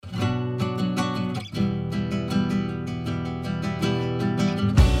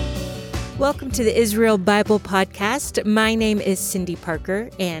Welcome to the Israel Bible Podcast. My name is Cindy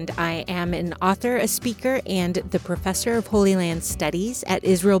Parker, and I am an author, a speaker, and the professor of Holy Land Studies at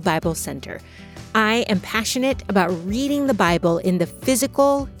Israel Bible Center. I am passionate about reading the Bible in the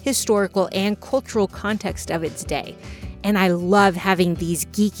physical, historical, and cultural context of its day. And I love having these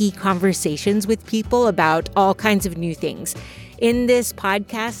geeky conversations with people about all kinds of new things. In this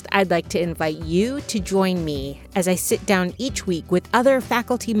podcast, I'd like to invite you to join me as I sit down each week with other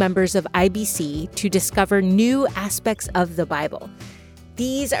faculty members of IBC to discover new aspects of the Bible.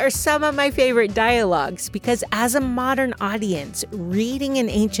 These are some of my favorite dialogues because as a modern audience reading an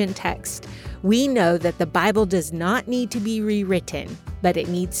ancient text, we know that the Bible does not need to be rewritten, but it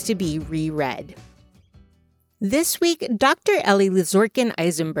needs to be reread. This week, Dr. Eli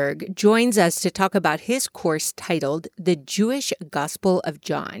Lizorkin-Eisenberg joins us to talk about his course titled The Jewish Gospel of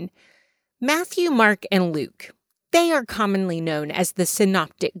John. Matthew, Mark, and Luke, they are commonly known as the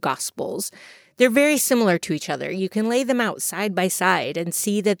Synoptic Gospels. They're very similar to each other. You can lay them out side by side and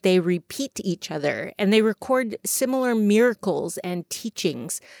see that they repeat each other, and they record similar miracles and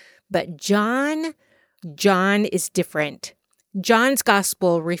teachings. But John is different. John's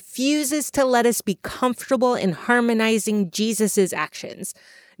gospel refuses to let us be comfortable in harmonizing Jesus' actions.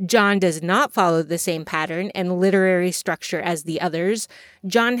 John does not follow the same pattern and literary structure as the others.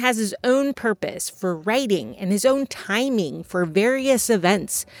 John has his own purpose for writing and his own timing for various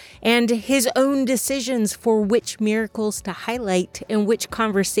events and his own decisions for which miracles to highlight and which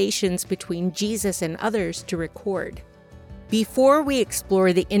conversations between Jesus and others to record. Before we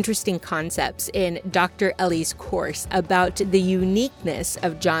explore the interesting concepts in Dr. Eli's course about the uniqueness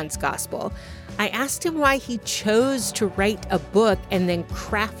of John's Gospel, I asked him why he chose to write a book and then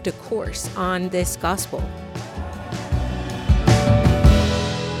craft a course on this Gospel.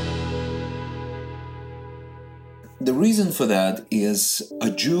 The reason for that is a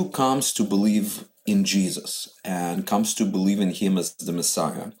Jew comes to believe in Jesus and comes to believe in him as the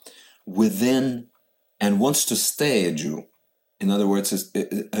Messiah within and wants to stay a Jew. In other words,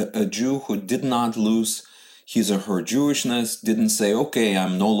 a Jew who did not lose his or her Jewishness, didn't say, okay,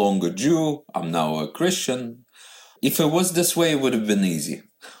 I'm no longer Jew, I'm now a Christian. If it was this way, it would have been easy.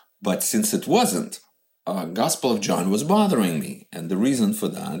 But since it wasn't, Gospel of John was bothering me. And the reason for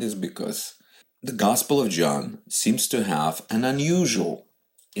that is because the Gospel of John seems to have an unusual,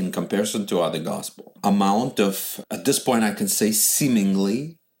 in comparison to other Gospel, amount of, at this point I can say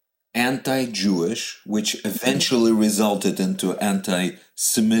seemingly, anti-Jewish, which eventually resulted into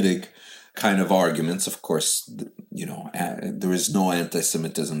anti-Semitic kind of arguments. Of course, there is no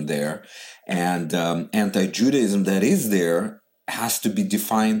anti-Semitism there. And anti-Judaism that is there has to be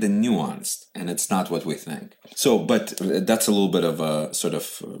defined and nuanced. And it's not what we think. So, but that's a little bit of a sort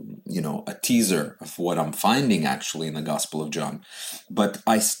of, a teaser of what I'm finding actually in the Gospel of John. But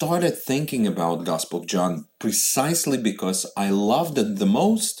I started thinking about Gospel of John precisely because I loved it the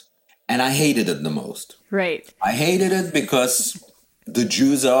most. And I hated it the most. Right. I hated it because the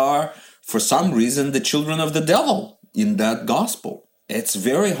Jews are, for some reason, the children of the devil in that gospel. It's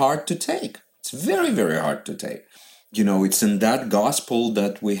very hard to take. It's very, very hard to take. It's in that gospel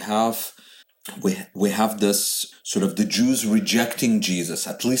that we have this sort of the Jews rejecting Jesus,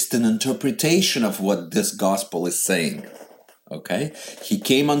 at least an interpretation of what this gospel is saying. Okay? He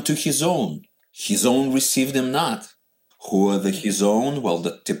came unto his own received him not. Who are his own? Well,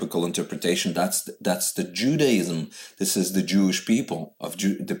 the typical interpretation, that's the Judaism. This is the Jewish people,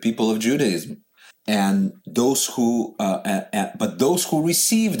 the people of Judaism. And those who, but those who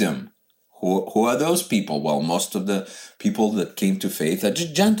received him, who are those people? Well, most of the people that came to faith are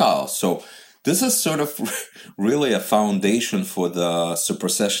Gentiles. So this is sort of really a foundation for the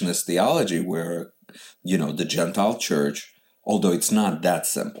supersessionist theology where, the Gentile church, although it's not that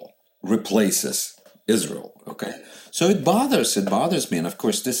simple, replaces Israel, okay? So it bothers me. And of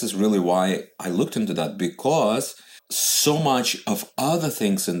course, this is really why I looked into that, because so much of other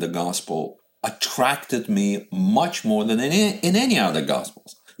things in the gospel attracted me much more than in any other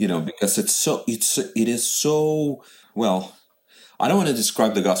gospels, because it is so, well, I don't want to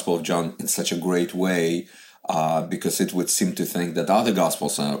describe the Gospel of John in such a great way, because it would seem to think that other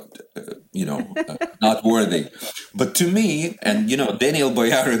gospels are, not worthy. But to me, and, Daniel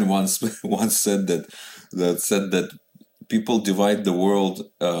Boyarin once said that people divide the world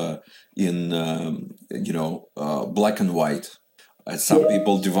in black and white. Some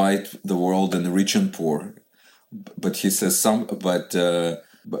people divide the world in rich and poor. But he says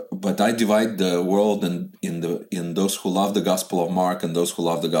but I divide the world in those who love the Gospel of Mark and those who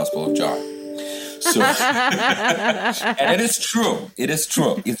love the Gospel of John. So, and it is true. It is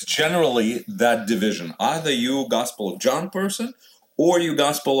true. It's generally that division. Either you Gospel of John person or you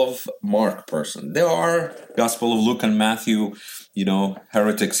Gospel of Mark person. There are Gospel of Luke and Matthew,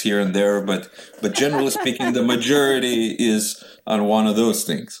 heretics here and there, but generally speaking, the majority is on one of those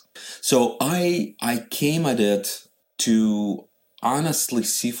things. So I came at it to honestly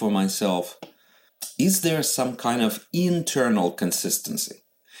see for myself, is there some kind of internal consistency?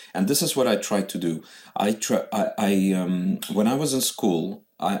 And this is what I tried to do. When I was in school,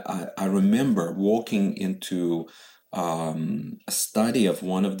 I remember walking into a study of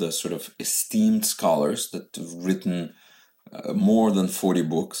one of the sort of esteemed scholars that have written more than 40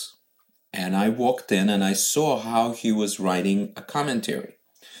 books. And I walked in and I saw how he was writing a commentary.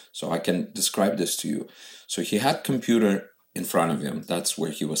 So I can describe this to you. So he had computer in front of him. That's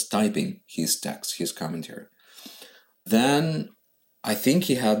where he was typing his text, his commentary. Then I think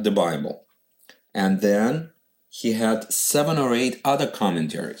he had the Bible. And then he had 7 or 8 other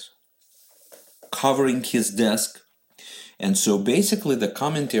commentaries covering his desk. And so basically the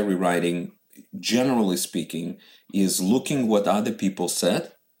commentary writing, generally speaking, is looking what other people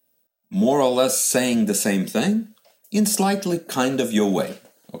said, more or less saying the same thing in slightly kind of your way.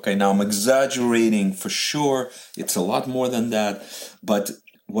 Okay, now I'm exaggerating for sure. It's a lot more than that. But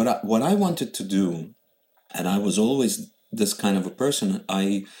what I wanted to do, and I was always this kind of a person,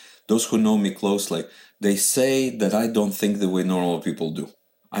 those who know me closely, they say that I don't think the way normal people do.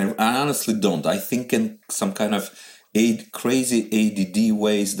 I honestly don't. I think in some kind of crazy ADD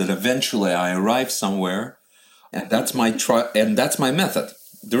ways that eventually I arrive somewhere, and that's my method.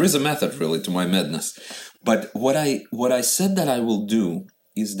 There is a method really to my madness. But what I said that I will do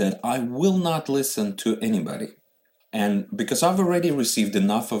is that I will not listen to anybody. And because I've already received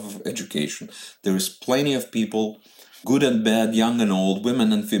enough of education, there is plenty of people, good and bad, young and old,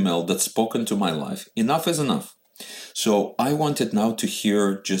 women and female, that's spoken to my life. Enough is enough. So I wanted now to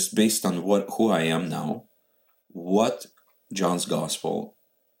hear, just based on who I am now, what John's Gospel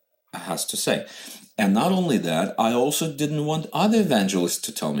has to say. And not only that, I also didn't want other evangelists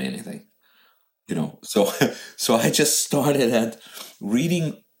to tell me anything. So I just started at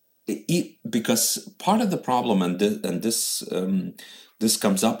reading it, because part of the problem, and this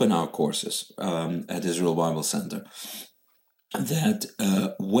comes up in our courses at Israel Bible Center, that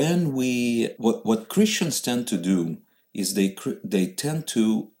what Christians tend to do is they tend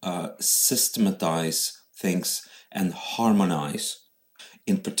to systematize things and harmonize,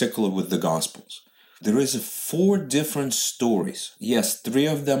 in particular with the Gospels. There is 4 different stories. Yes, 3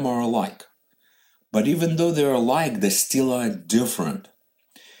 of them are alike. But even though they're alike, they still are different.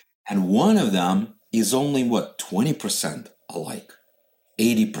 And one of them is only, 20% alike,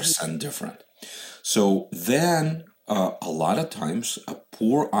 80% different. So then, a lot of times, a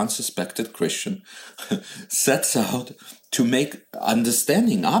poor, unsuspected Christian sets out to make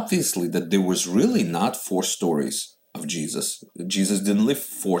understanding, obviously, that there was really not 4 stories of Jesus. Jesus didn't live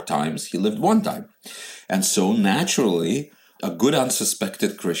 4 times, he lived 1 time. And so naturally, a good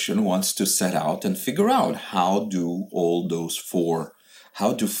unsuspected Christian wants to set out and figure out how do 4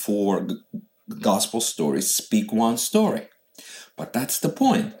 gospel stories speak one story. But that's the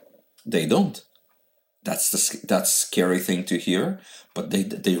point. They don't. That's scary thing to hear, but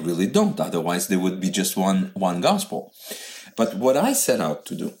they really don't. Otherwise, there would be just one gospel. But what I set out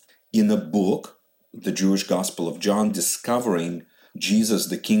to do in a book, The Jewish Gospel of John, Discovering Jesus,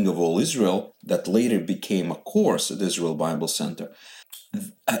 the King of all Israel, that later became a course at Israel Bible Center.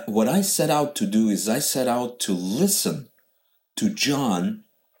 What I set out to do is I set out to listen to John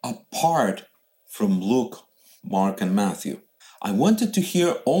apart from Luke, Mark, and Matthew. I wanted to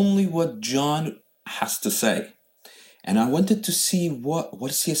hear only what John has to say. And I wanted to see what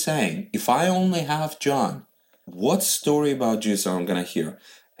is he saying. If I only have John, what story about Jesus I'm going to hear?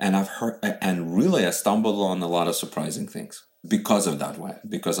 And I've heard, and really I stumbled on a lot of surprising things because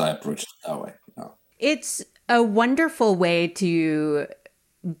I approached it that way. It's a wonderful way to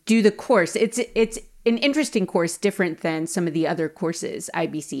do the course. It's an interesting course, different than some of the other courses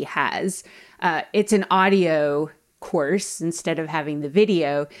IBC has. It's an audio course instead of having the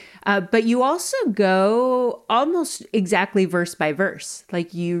video, but you also go almost exactly verse by verse.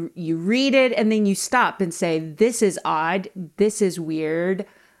 Like you read it and then you stop and say, this is odd, this is weird,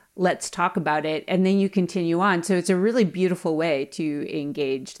 let's talk about it, and then you continue on. So it's a really beautiful way to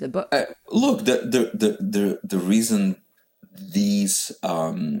engage the book. Look, the reason these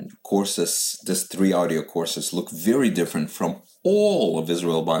courses, these 3 audio courses, look very different from all of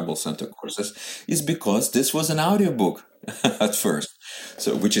Israel Bible Center courses is because this was an audiobook at first,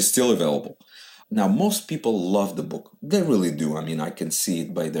 so which is still available. Now, most people love the book. They really do. I mean, I can see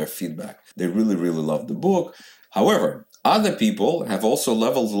it by their feedback. They really, really love the book. However, other people have also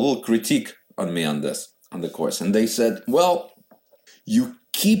leveled a little critique on me on the course. And they said, well, you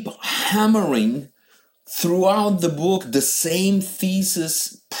keep hammering throughout the book the same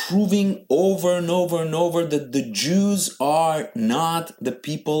thesis, proving over and over and over that the Jews are not the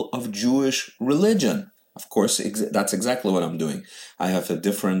people of Jewish religion. Of course, that's exactly what I'm doing. I have a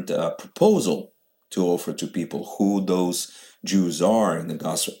different proposal to offer to people who those Jews are in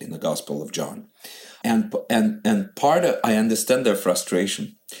the Gospel of John. And part of, I understand their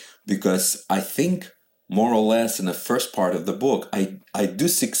frustration, because I think more or less in the first part of the book, I do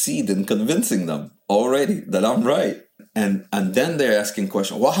succeed in convincing them already that I'm right. And then they're asking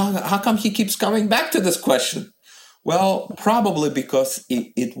questions. Well, how come he keeps coming back to this question? Well, probably because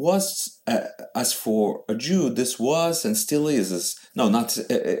it was, as for a Jew, this was and still is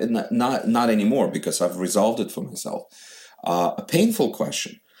not anymore, because I've resolved it for myself. A painful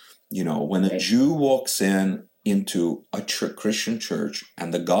question. When a Jew walks into a Christian church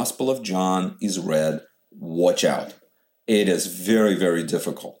and the Gospel of John is read, watch out. It is very, very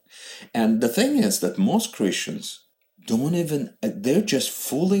difficult. And the thing is that most Christians they're just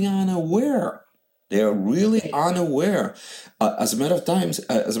fully unaware. They're really unaware. As a matter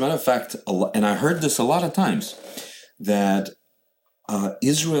of fact, and I heard this a lot of times, that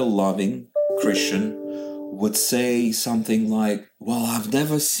Israel-loving Christian would say something like, well, I've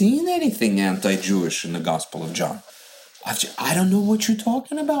never seen anything anti-Jewish in the Gospel of John. I don't know what you're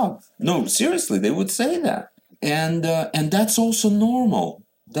talking about. No, seriously, they would say that. And that's also normal.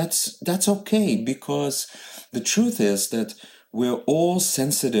 That's okay, because the truth is that we're all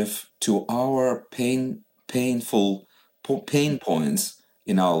sensitive to our pain points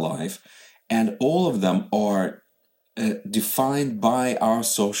in our life, and all of them are defined by our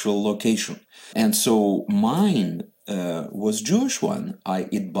social location. And so mine was Jewish one.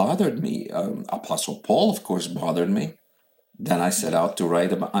 It bothered me. Apostle Paul, of course, bothered me. Then I set out to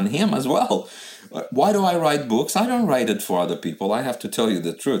write on him as well. Why do I write books? I don't write it for other people. I have to tell you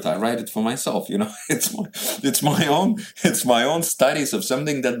the truth. I write it for myself. It's my own studies of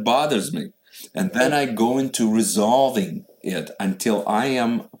something that bothers me, and then I go into resolving it until I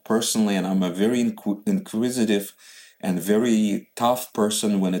am personally, and I'm a very inquisitive and very tough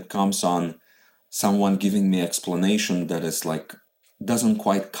person when it comes on someone giving me explanation that is like doesn't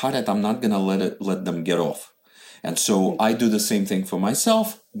quite cut it. I'm not gonna let them get off. And so I do the same thing for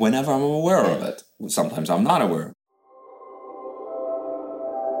myself whenever I'm aware of it. Sometimes I'm not aware.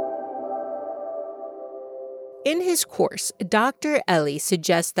 In his course, Dr. Eli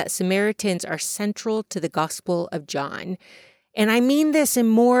suggests that Samaritans are central to the Gospel of John. And I mean this in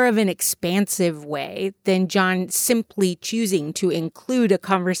more of an expansive way than John simply choosing to include a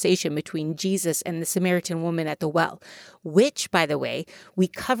conversation between Jesus and the Samaritan woman at the well, which, by the way, we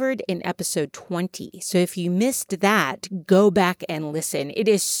covered in episode 20. So if you missed that, go back and listen. It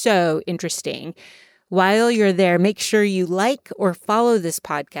is so interesting. While you're there, make sure you like or follow this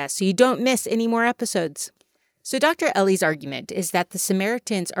podcast so you don't miss any more episodes. So Dr. Eli's argument is that the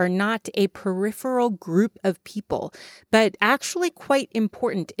Samaritans are not a peripheral group of people, but actually quite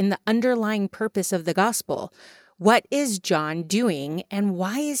important in the underlying purpose of the gospel. What is John doing, and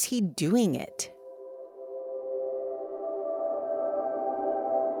why is he doing it?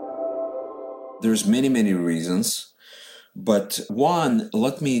 There's many, many reasons. But one,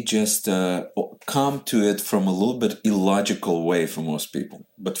 let me just come to it from a little bit illogical way for most people.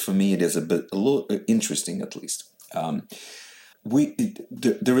 But for me, it is a little interesting, at least.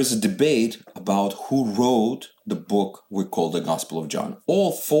 There is a debate about who wrote the book we call the Gospel of John.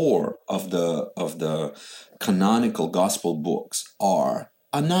 All four of the canonical gospel books are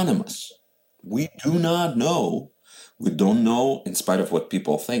anonymous. We do not know. We don't know, in spite of what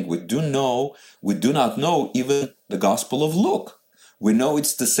people think, we do not know even the Gospel of Luke. We know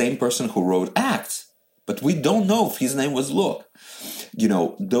it's the same person who wrote Acts, but we don't know if his name was Luke.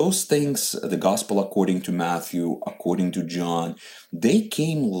 Those things, the Gospel according to Matthew, according to John, they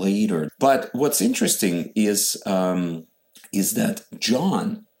came later. But what's interesting is that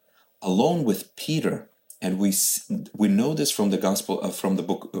John, along with Peter, and we know this from the Gospel from the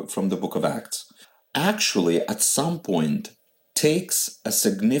book of Acts, actually at some point takes a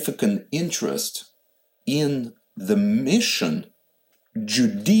significant interest in the mission,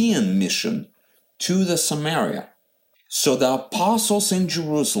 Judean mission, to the Samaria. So the apostles in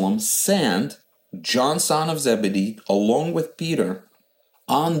Jerusalem sent John, son of Zebedee, along with Peter,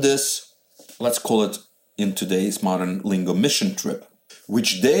 on this, let's call it in today's modern lingo, mission trip,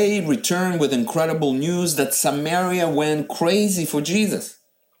 which they returned with incredible news that Samaria went crazy for Jesus.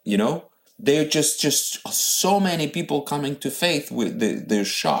 They're just so many people coming to faith. They're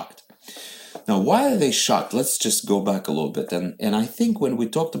shocked. Now, why are they shocked? Let's just go back a little bit. And I think when we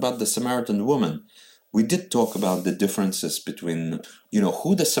talked about the Samaritan woman, we did talk about the differences between,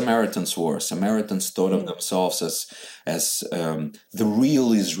 who the Samaritans were. Samaritans thought of themselves as the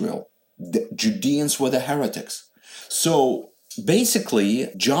real Israel. The Judeans were the heretics. So basically,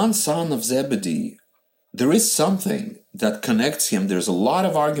 John, son of Zebedee, there is something that connects him. There's a lot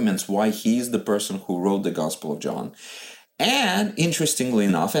of arguments why he is the person who wrote the Gospel of John. And interestingly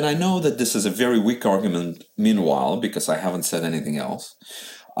enough, and I know that this is a very weak argument meanwhile, because I haven't said anything else,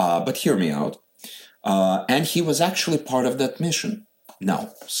 but hear me out. And he was actually part of that mission.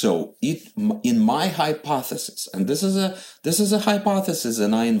 Now, so in my hypothesis, and this is a hypothesis,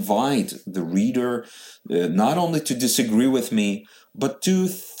 and I invite the reader not only to disagree with me, but to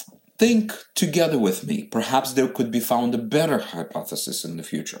think together with me. Perhaps there could be found a better hypothesis in the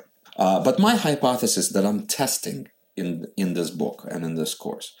future. But my hypothesis that I'm testing in this book and in this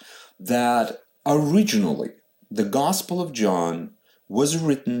course, that originally the Gospel of John was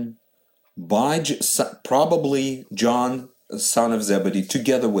written by probably John, son of Zebedee,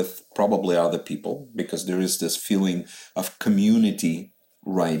 together with probably other people, because there is this feeling of community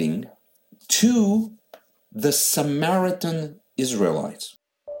writing, to the Samaritan Israelites.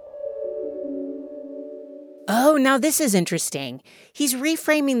 Oh, now this is interesting. He's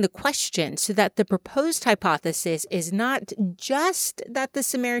reframing the question so that the proposed hypothesis is not just that the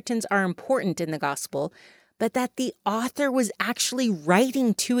Samaritans are important in the gospel, but that the author was actually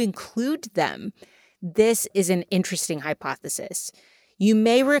writing to include them. This is an interesting hypothesis. You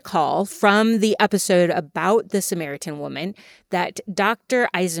may recall from the episode about the Samaritan woman that Dr.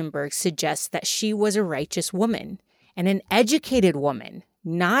 Eisenberg suggests that she was a righteous woman and an educated woman,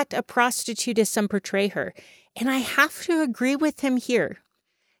 not a prostitute as some portray her. And I have to agree with him here.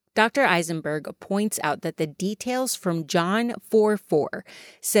 Dr. Eisenberg points out that the details from John 4:4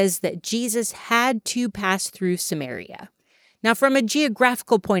 says that Jesus had to pass through Samaria. Now, from a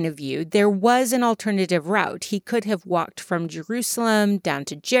geographical point of view, there was an alternative route. He could have walked from Jerusalem down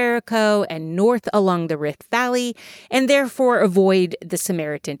to Jericho and north along the Rift Valley, and therefore avoid the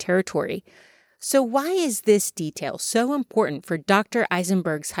Samaritan territory. So why is this detail so important for Dr.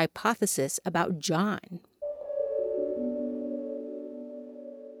 Eisenberg's hypothesis about John?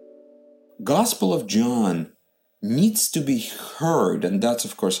 Gospel of John needs to be heard, and that's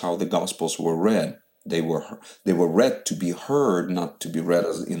of course how the Gospels were read. They were read to be heard, not to be read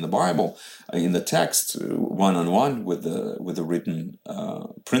as in the Bible, in the text, one-on-one with the written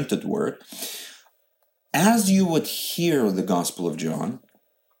printed word. As you would hear the Gospel of John,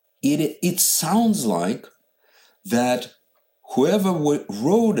 it sounds like that whoever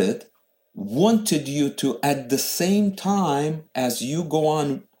wrote it wanted you to, at the same time as you go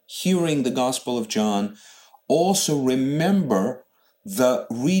on hearing the Gospel of John, also remember the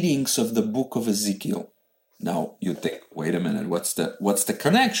readings of the book of Ezekiel. Now you think, wait a minute, what's the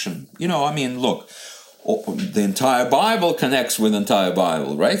connection? Look, the entire Bible connects with the entire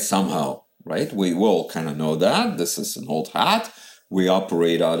Bible, right? Somehow, right? We all kind of know that. This is an old hat. We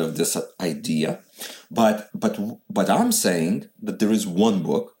operate out of this idea. But I'm saying that there is one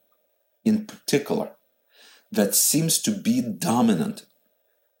book in particular that seems to be dominant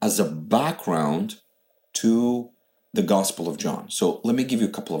as a background to the Gospel of John. So let me give you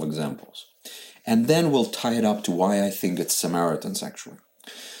a couple of examples. And then we'll tie it up to why I think it's Samaritans, actually.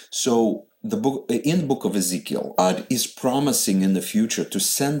 So in the book of Ezekiel, God is promising in the future to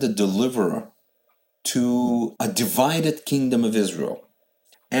send a deliverer to a divided kingdom of Israel.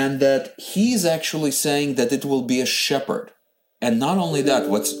 And that he's actually saying that it will be a shepherd. And not only that,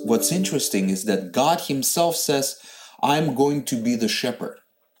 what's interesting is that God himself says, I'm going to be the shepherd.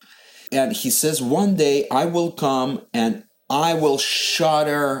 And he says, one day I will come and I will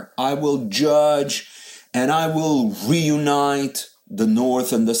shudder, I will judge, and I will reunite the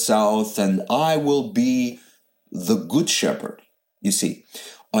north and the south, and I will be the good shepherd, you see.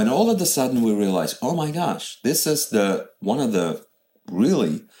 And all of a sudden we realize, oh my gosh, this is one of the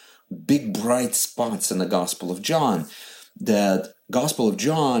really big bright spots in the Gospel of John. That Gospel of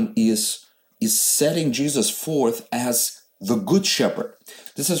John is setting Jesus forth as the Good Shepherd.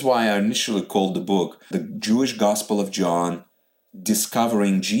 This is why I initially called the book The Jewish Gospel of John,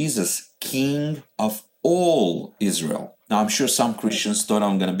 Discovering Jesus, King of All Israel. Now, I'm sure some Christians thought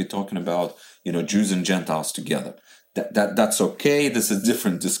I'm going to be talking about, Jews and Gentiles together. That's okay. This is a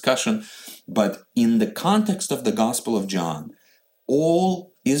different discussion. But in the context of the Gospel of John,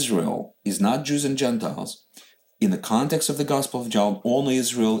 all Israel is not Jews and Gentiles. In the context of the Gospel of John, all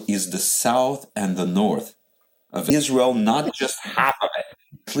Israel is the south and the north of Israel, not just half of it.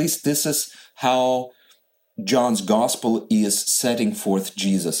 At least this is how John's Gospel is setting forth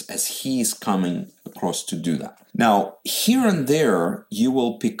Jesus as he is coming across to do that. Now, here and there, you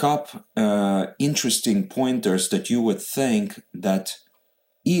will pick up interesting pointers that you would think that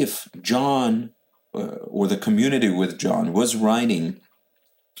if John or the community with John was writing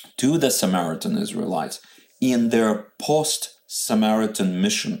to the Samaritan Israelites in their post-Samaritan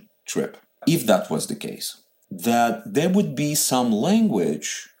mission trip, if that was the case, that there would be some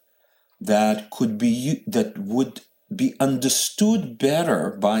language that would be understood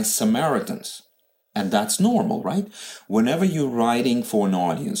better by Samaritans. And that's normal, right? Whenever you're writing for an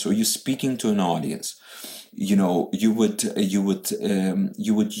audience or you're speaking to an audience, you would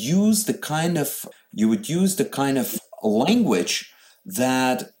use the kind of language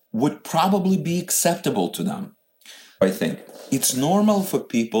that would probably be acceptable to them. I think it's normal for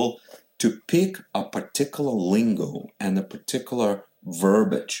people to pick a particular lingo and a particular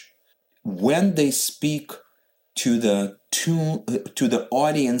verbiage when they speak to the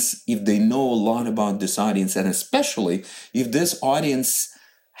audience, if they know a lot about this audience, and especially if this audience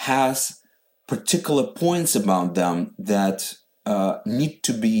has particular points about them that need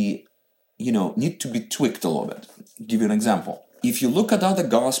to be tweaked a little bit. I'll give you an example. If you look at other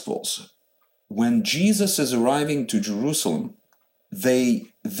Gospels, when Jesus is arriving to Jerusalem, they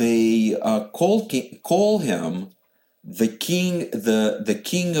call him the king, the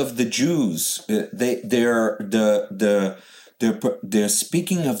king of the Jews. They're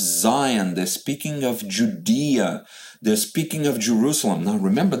speaking of Zion. They're speaking of Judea. They're speaking of Jerusalem. Now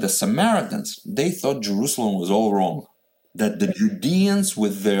remember, the Samaritans, they thought Jerusalem was all wrong. That the Judeans,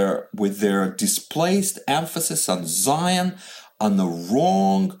 with their displaced emphasis on Zion, on the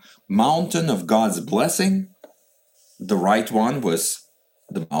wrong mountain of God's blessing, the right one was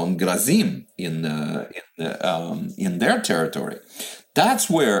the Mount Gerizim in their territory. That's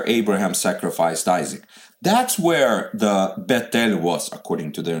where Abraham sacrificed Isaac. That's where the Bethel was,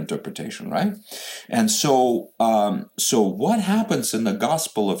 according to their interpretation, right? And so what happens in the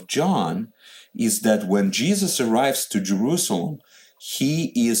Gospel of John is that when Jesus arrives to Jerusalem,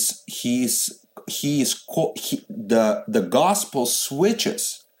 the Gospel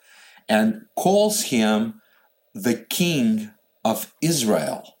switches and calls him the King of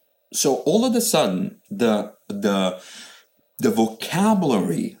Israel. So all of a sudden, the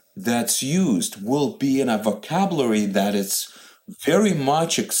vocabulary that's used will be in a vocabulary that is very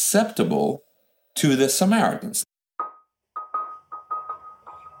much acceptable to the Samaritans.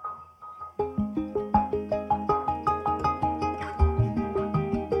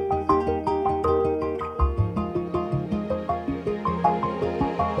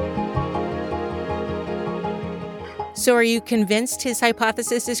 So are you convinced his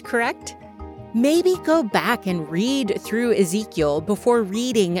hypothesis is correct? Maybe go back and read through Ezekiel before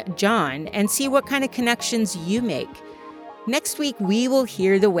reading John and see what kind of connections you make. Next week, we will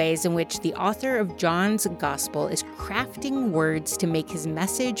hear the ways in which the author of John's Gospel is crafting words to make his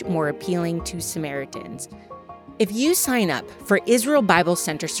message more appealing to Samaritans. If you sign up for Israel Bible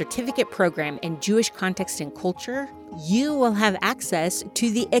Center Certificate Program in Jewish Context and Culture, you will have access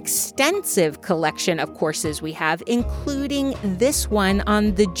to the extensive collection of courses we have, including this one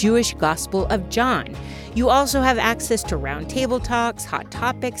on the Jewish Gospel of John. You also have access to roundtable talks, hot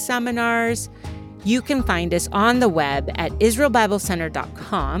topic seminars. You can find us on the web at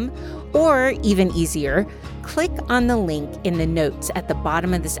israelbiblecenter.com, or even easier, click on the link in the notes at the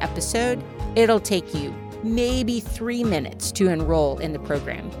bottom of this episode. It'll take you maybe 3 minutes to enroll in the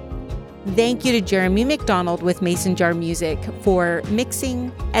program. Thank you to Jeremy McDonald with Mason Jar Music for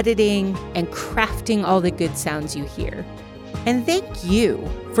mixing, editing, and crafting all the good sounds you hear. And thank you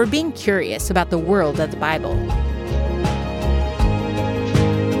for being curious about the world of the Bible.